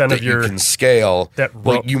 50% of your... you can scale.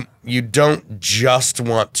 You don't just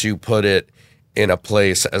want to put it in a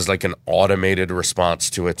place as like an automated response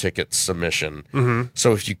to a ticket submission. Mm-hmm.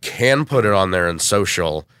 So if you can put it on there in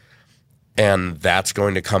social and that's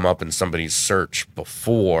going to come up in somebody's search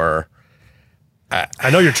before... I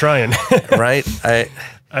know you're trying. Right?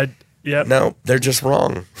 Yeah. No, they're just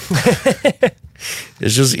wrong.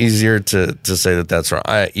 It's just easier to say that that's wrong.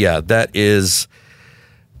 That is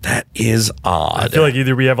odd. I feel like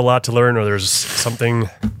either we have a lot to learn or there's something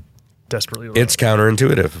desperately wrong. It's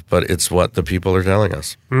counterintuitive, but it's what the people are telling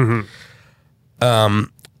us. Mm-hmm.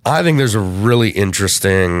 I think there's a really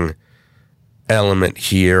interesting element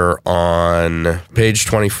here on page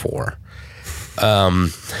 24.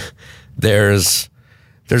 There's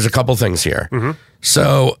a couple things here. Mm-hmm.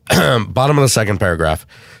 So bottom of the second paragraph.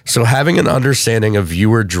 So having an understanding of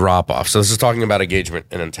viewer drop-off. So this is talking about engagement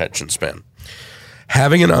and attention span.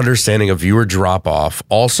 Having an understanding of viewer drop-off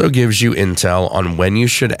also gives you intel on when you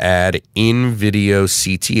should add in-video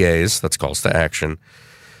CTAs, that's calls to action,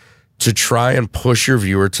 to try and push your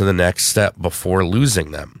viewer to the next step before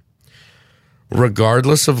losing them.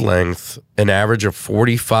 Regardless of length, an average of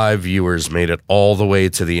 45 viewers made it all the way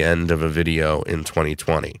to the end of a video in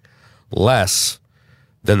 2020, less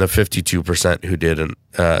than the 52% who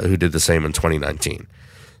did the same in 2019.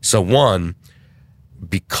 So one,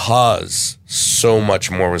 because so much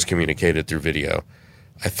more was communicated through video,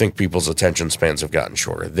 I think people's attention spans have gotten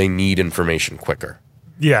shorter. They need information quicker.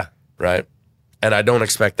 Yeah. Right? And I don't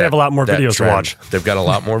expect that. They have a lot more videos to watch. They've got a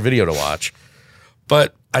lot more video to watch.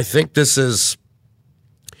 But I think this is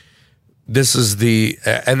the,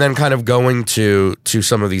 and then kind of going to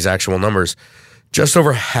some of these actual numbers, just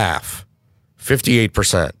over half,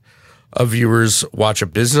 58% of viewers watch a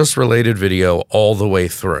business-related video all the way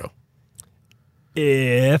through.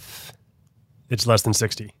 If it's less than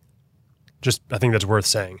 60. Just, I think that's worth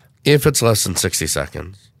saying. If it's less than 60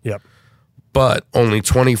 seconds. Yep. But only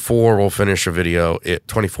 24% will finish a video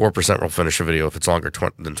if it's longer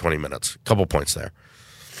than 20 minutes. Couple points there.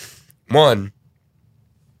 One,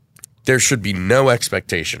 there should be no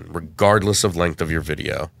expectation, regardless of length of your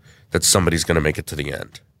video, that somebody's going to make it to the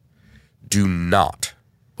end. Do not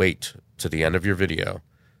wait to the end of your video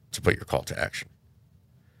to put your call to action.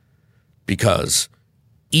 Because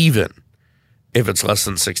even if it's less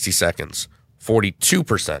than 60 seconds,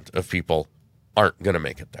 42% of people aren't going to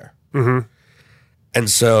make it there. Mm-hmm. And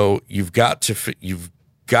so you've got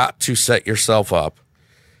to set yourself up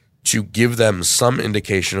to give them some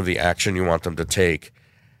indication of the action you want them to take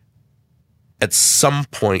at some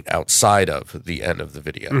point outside of the end of the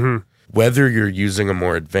video. Mm-hmm. Whether you're using a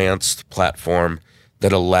more advanced platform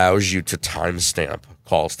that allows you to timestamp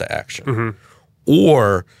calls to action, mm-hmm.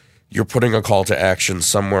 or you're putting a call to action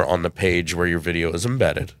somewhere on the page where your video is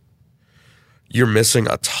embedded, you're missing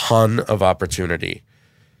a ton of opportunity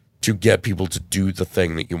to get people to do the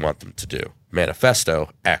thing that you want them to do.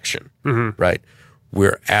 Manifesto, action, mm-hmm. right?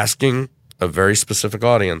 We're asking a very specific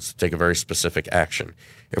audience to take a very specific action.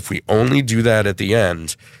 If we only do that at the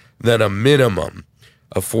end, then a minimum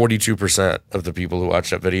of 42% of the people who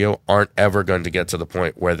watch that video aren't ever going to get to the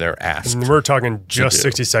point where they're asked. And we're talking just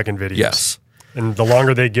 60-second videos. Yes. And the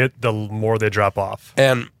longer they get, the more they drop off.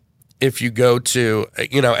 And if you go to,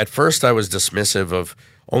 at first I was dismissive of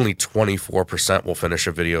only 24% will finish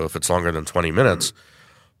a video if it's longer than 20 minutes.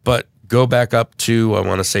 But go back up to, I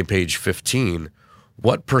want to say page 15.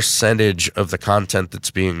 What percentage of the content that's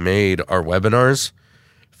being made are webinars?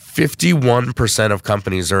 51% of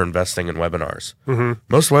companies are investing in webinars. Mm-hmm.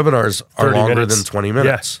 Most webinars are longer than 20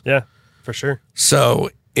 minutes. Yeah, for sure. So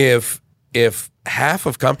if half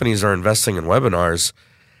of companies are investing in webinars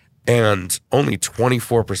and only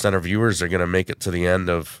 24% of viewers are going to make it to the end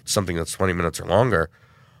of something that's 20 minutes or longer,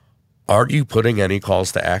 are you putting any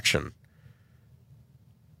calls to action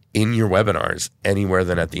in your webinars anywhere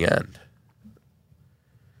than at the end?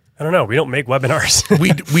 I don't know. We don't make webinars.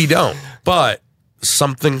 we don't, but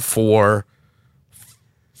something for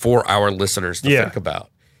our listeners to think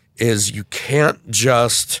about is you can't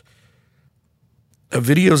just, a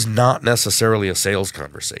video's not necessarily a sales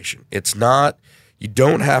conversation. It's not, you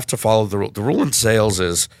don't have to follow the rule. The rule in sales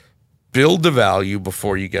is build the value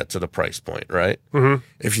before you get to the price point, right? Mm-hmm.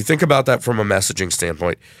 If you think about that from a messaging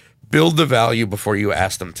standpoint, build the value before you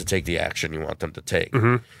ask them to take the action you want them to take.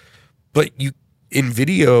 Mm-hmm. But in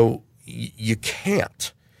video, you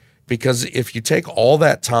can't, because if you take all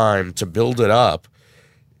that time to build it up,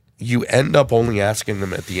 you end up only asking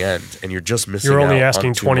them at the end, and you're just missing out. You're only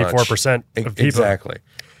asking 24% of people. Exactly.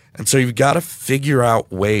 And so you've got to figure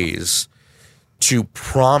out ways to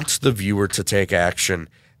prompt the viewer to take action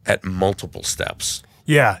at multiple steps.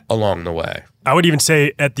 Along the way. I would even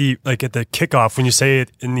say at the kickoff, when you say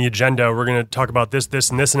it in the agenda, we're going to talk about this,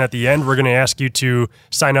 and this, and at the end, we're going to ask you to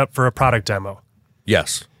sign up for a product demo.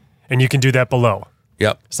 Yes. And you can do that below.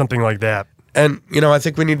 Yep. Something like that. And, I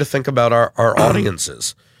think we need to think about our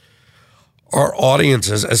audiences. Our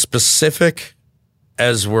audiences, as specific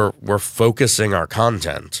as we're focusing our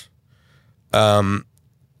content,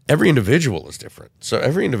 every individual is different. So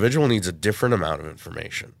every individual needs a different amount of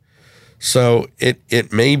information. So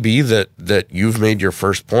it may be that you've made your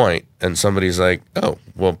first point and somebody's like, oh,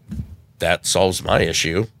 well, that solves my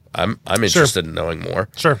issue. I'm interested in knowing more.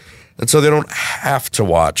 Sure. And so they don't have to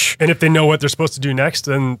watch. And if they know what they're supposed to do next,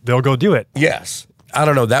 then they'll go do it. Yes. I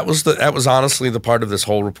don't know. That was honestly the part of this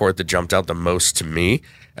whole report that jumped out the most to me.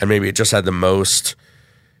 And maybe it just had the most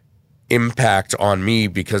impact on me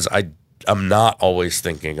because I'm not always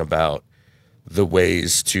thinking about the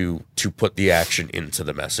ways to put the action into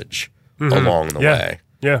the message along the way.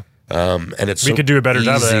 Yeah. And we could do a better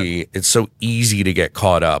job of that. It's so easy to get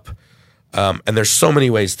caught up. And there's so many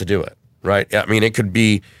ways to do it, right? I mean, it could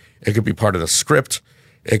be part of the script.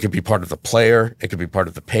 It could be part of the player. It could be part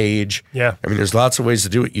of the page. Yeah. I mean, there's lots of ways to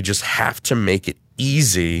do it. You just have to make it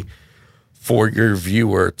easy for your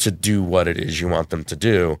viewer to do what it is you want them to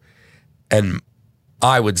do. And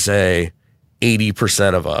I would say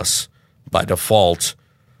 80% of us, by default,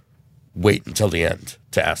 wait until the end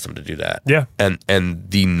to ask them to do that. Yeah. And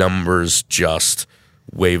the numbers just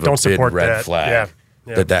wave a big red flag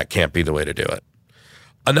that can't be the way to do it.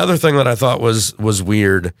 Another thing that I thought was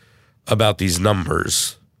weird about these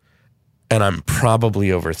numbers, and I'm probably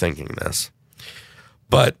overthinking this,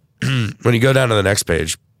 but when you go down to the next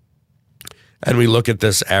page and we look at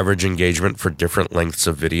this average engagement for different lengths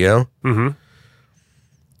of video,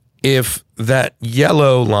 if that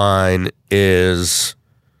yellow line is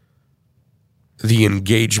the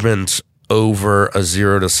engagement over a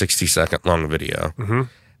 0 to 60 second long video,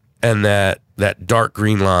 and that dark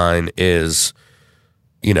green line is,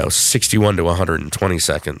 61 to 120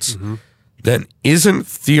 seconds, then isn't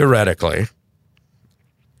theoretically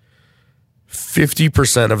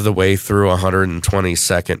 50% of the way through a 120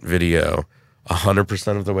 second video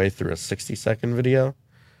 100% of the way through a 60 second video?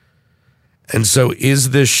 And so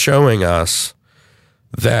is this showing us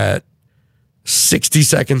that 60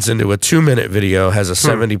 seconds into a 2-minute video has a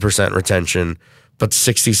 70% retention, but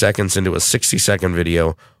 60 seconds into a 60-second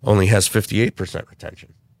video only has 58%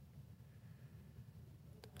 retention?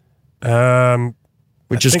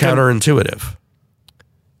 Which is counterintuitive.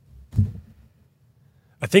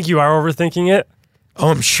 I think you are overthinking it. Oh,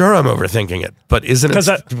 I'm sure I'm overthinking it, but isn't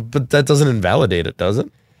it? But that doesn't invalidate it, does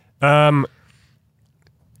it?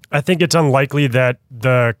 I think it's unlikely that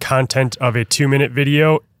the content of a 2-minute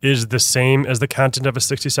video is the same as the content of a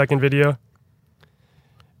 60-second video.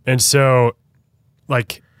 And so,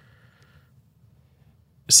 like,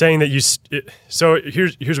 saying that so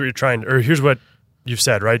here's what you're trying, or here's what you've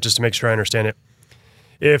said, right? Just to make sure I understand it.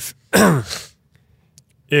 If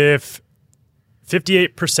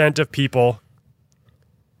 58% of people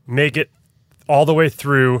make it all the way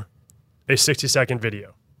through a 60-second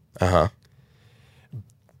video,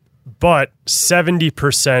 but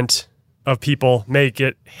 70% of people make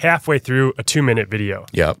it halfway through a 2-minute video.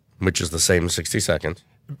 Yep, which is the same 60 seconds.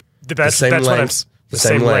 That's same what length. The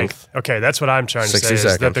same length. Okay, that's what I'm trying to say. 60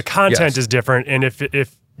 seconds. Is that the content is different, and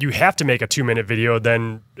if you have to make a 2-minute video,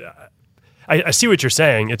 then I see what you're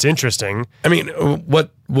saying. It's interesting. I mean,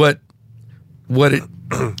 what it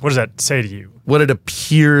what does that say to you? What it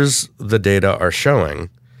appears the data are showing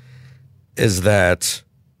is that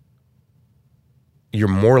you're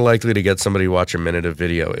more likely to get somebody to watch a minute of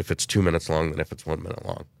video if it's 2 minutes long than if it's 1 minute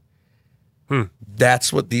long.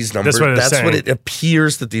 That's what these numbers. That's what it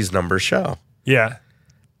appears that these numbers show. Yeah,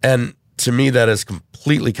 and to me, that is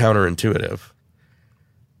completely counterintuitive.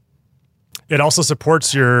 It also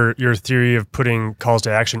supports your theory of putting calls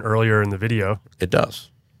to action earlier in the video. It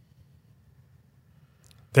does.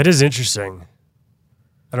 That is interesting.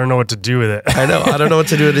 I don't know what to do with it. I know. I don't know what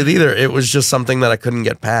to do with it either. It was just something that I couldn't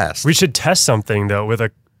get past. We should test something, though,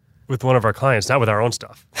 with one of our clients, not with our own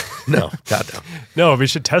stuff. No, God no. No, we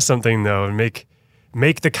should test something, though, and make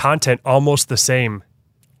the content almost the same.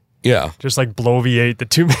 Yeah. Just like bloviate the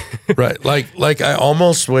 2 minutes. Right. Like I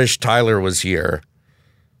almost wish Tyler was here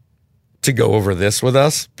to go over this with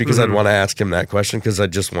us, because I'd want to ask him that question, because I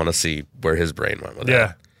just want to see where his brain went with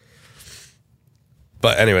it.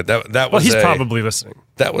 But anyway, that was well, he's probably listening.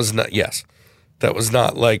 That was not, yes. That was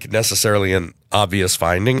not like necessarily an obvious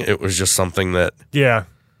finding. It was just something that,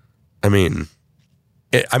 I mean,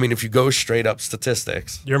 if you go straight up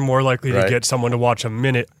statistics, you're more likely to get someone to watch a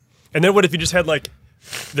minute. And then what if you just had like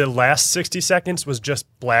the last 60 seconds was just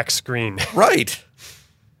black screen? Right.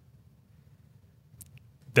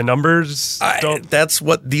 The numbers don't. That's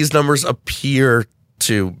what these numbers appear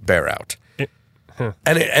to bear out.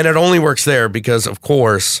 And it only works there because, of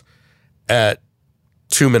course, at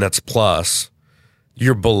 2 minutes plus,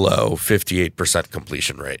 you're below 58%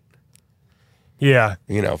 completion rate. Yeah.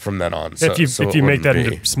 From then on. If you make that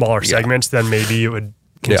into smaller segments, then maybe it would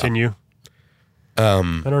continue. I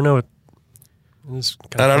don't know.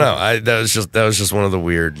 I don't know. That was just one of the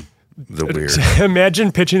weird.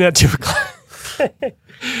 Imagine pitching that to a client.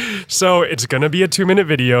 So it's going to be a 2-minute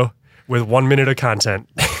video with 1 minute of content.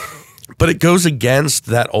 But it goes against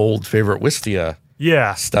that old favorite Wistia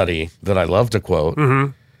study that I love to quote,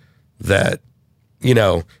 that,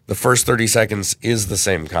 the first 30 seconds is the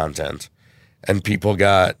same content. And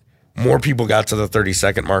more people got to the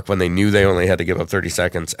 30-second mark when they knew they only had to give up 30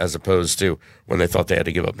 seconds as opposed to when they thought they had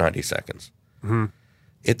to give up 90 seconds.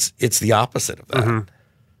 It's the opposite of that. Well,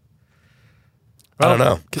 I don't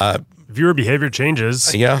know. Viewer behavior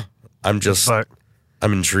changes. Yeah. I'm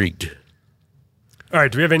intrigued. All right,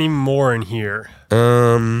 do we have any more in here?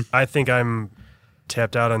 I think I'm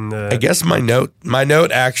tapped out on the... I guess my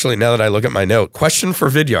note actually, now that I look at my note, question for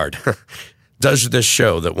Vidyard. Does this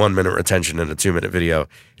show that 1 minute retention in a 2-minute video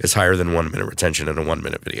is higher than 1 minute retention in a 1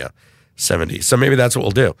 minute video? 70. So maybe that's what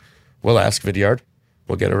we'll do. We'll ask Vidyard.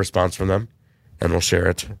 We'll get a response from them, and we'll share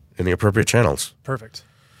it in the appropriate channels. Perfect.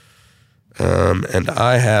 And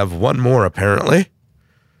I have one more, apparently.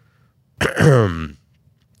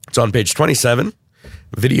 It's on page 27.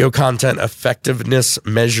 Video content effectiveness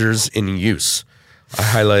measures in use. I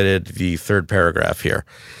highlighted the third paragraph here.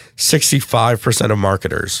 65% of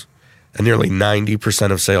marketers and nearly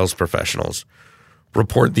 90% of sales professionals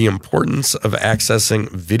report the importance of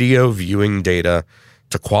accessing video viewing data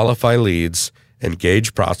to qualify leads,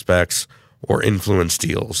 engage prospects, or influence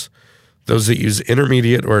deals. those that use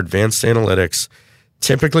intermediate or advanced analytics,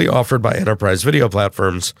 typically offered by enterprise video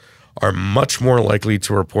platforms, are much more likely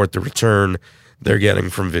to report the return they're getting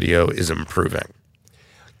from video is improving.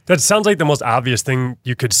 That sounds like the most obvious thing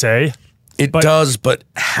you could say. It does, but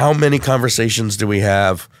how many conversations do we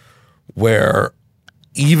have where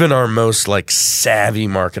even our most like savvy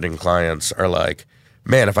marketing clients are like,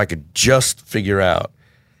 man, if I could just figure out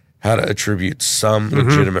how to attribute some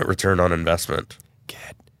legitimate return on investment.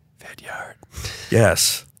 Get Vidyard.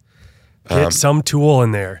 Yes. Get some tool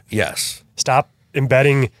in there. Yes. Stop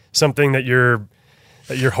embedding something that you're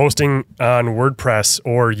hosting on WordPress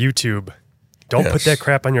or YouTube. Don't put that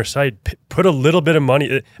crap on your site. Put a little bit of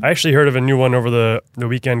money. I actually heard of a new one over the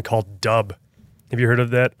weekend called Dub. Have you heard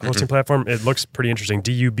of that hosting platform? It looks pretty interesting.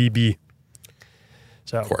 DUBB.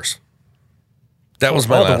 So, of course. That was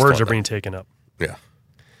my last one. All the words are being taken up. Yeah.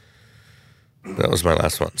 That was my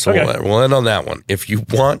last one. So we'll end on that one. If you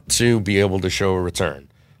want to be able to show a return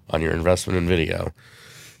on your investment in video,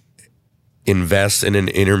 invest in an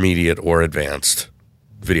intermediate or advanced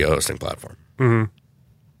video hosting platform.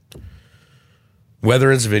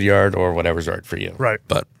 Whether it's Vidyard or whatever's right for you. Right.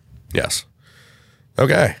 But yes.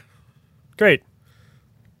 Okay. Great.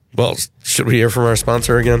 Well, should we hear from our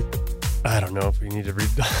sponsor again? I don't know if we need to read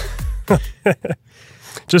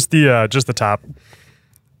just the top.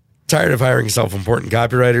 Tired of hiring self-important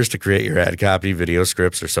copywriters to create your ad copy, video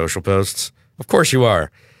scripts, or social posts? Of course you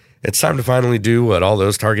are. It's time to finally do what all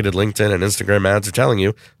those targeted LinkedIn and Instagram ads are telling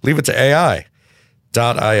you. Leave it to AI.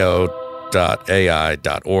 .io.ai.org.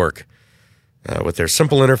 With their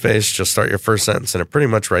simple interface, just start your first sentence and it pretty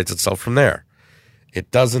much writes itself from there. It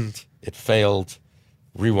doesn't. It failed.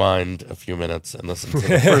 Rewind a few minutes and listen to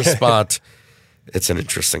the first spot. It's an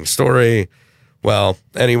interesting story. Well,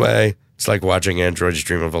 anyway, it's like watching androids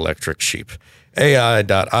dream of electric sheep.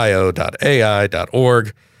 AI.io.ai.org,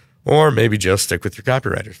 or maybe just stick with your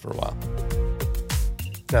copywriters for a while.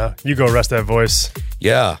 No, you go rest that voice.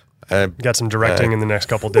 Yeah. Got some directing in the next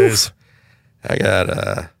couple days. I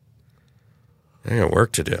got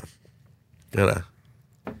work to do. Gotta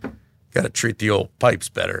treat the old pipes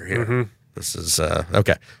better here. This is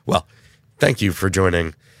okay. Well, thank you for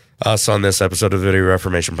joining us on this episode of the Video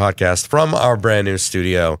Reformation Podcast from our brand new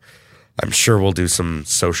studio. I'm sure we'll do some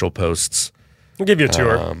social posts. We'll give you a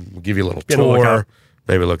tour. We'll give you a little tour.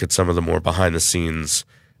 Maybe look at some of the more behind the scenes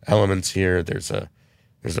elements here. There's a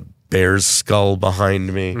bear's skull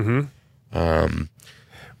behind me. Were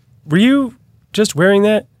you just wearing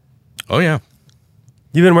that? Oh yeah.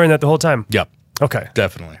 You've been wearing that the whole time? Yep. Okay.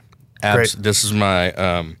 Definitely. Great. This is my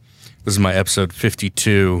episode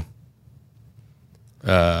 52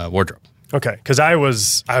 wardrobe. Okay, because I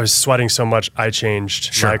was sweating so much I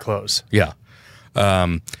changed my clothes. Yeah.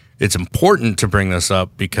 It's important to bring this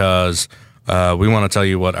up because we want to tell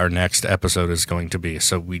you what our next episode is going to be.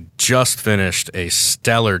 So we just finished a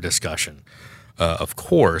stellar discussion, of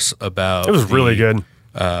course, about it was really good.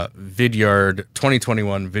 Vidyard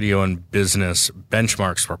 2021 Video and Business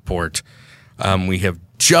Benchmarks Report. We have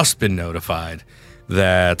just been notified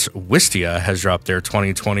that Wistia has dropped their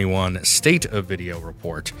 2021 State of Video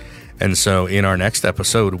Report. And so in our next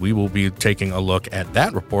episode, we will be taking a look at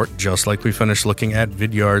that report, just like we finished looking at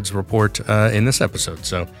Vidyard's report in this episode.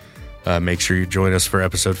 So make sure you join us for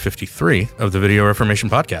episode 53 of the Video Reformation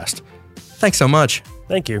Podcast. Thanks so much.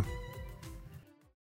 Thank you.